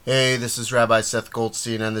Hey, this is Rabbi Seth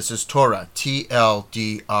Goldstein, and this is Torah,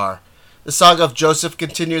 TLDR. The saga of Joseph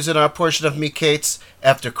continues in our portion of Miketz.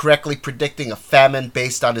 After correctly predicting a famine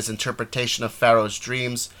based on his interpretation of Pharaoh's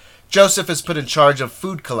dreams, Joseph is put in charge of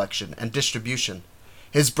food collection and distribution.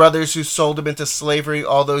 His brothers who sold him into slavery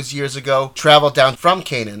all those years ago travel down from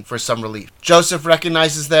Canaan for some relief. Joseph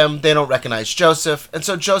recognizes them, they don't recognize Joseph, and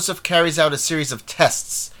so Joseph carries out a series of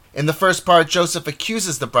tests. In the first part, Joseph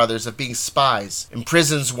accuses the brothers of being spies,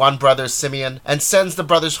 imprisons one brother, Simeon, and sends the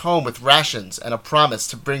brothers home with rations and a promise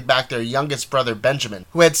to bring back their youngest brother, Benjamin,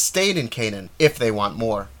 who had stayed in Canaan, if they want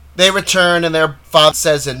more. They return, and their father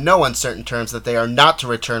says in no uncertain terms that they are not to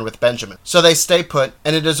return with Benjamin. So they stay put,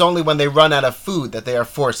 and it is only when they run out of food that they are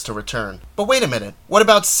forced to return. But wait a minute, what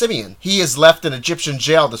about Simeon? He is left in Egyptian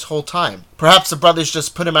jail this whole time. Perhaps the brothers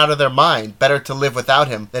just put him out of their mind, better to live without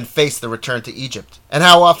him than face the return to Egypt. And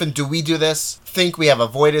how often do we do this? Think we have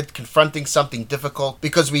avoided confronting something difficult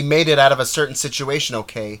because we made it out of a certain situation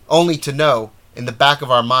okay, only to know, in the back of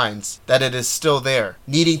our minds, that it is still there,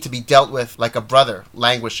 needing to be dealt with like a brother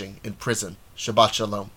languishing in prison. Shabbat Shalom.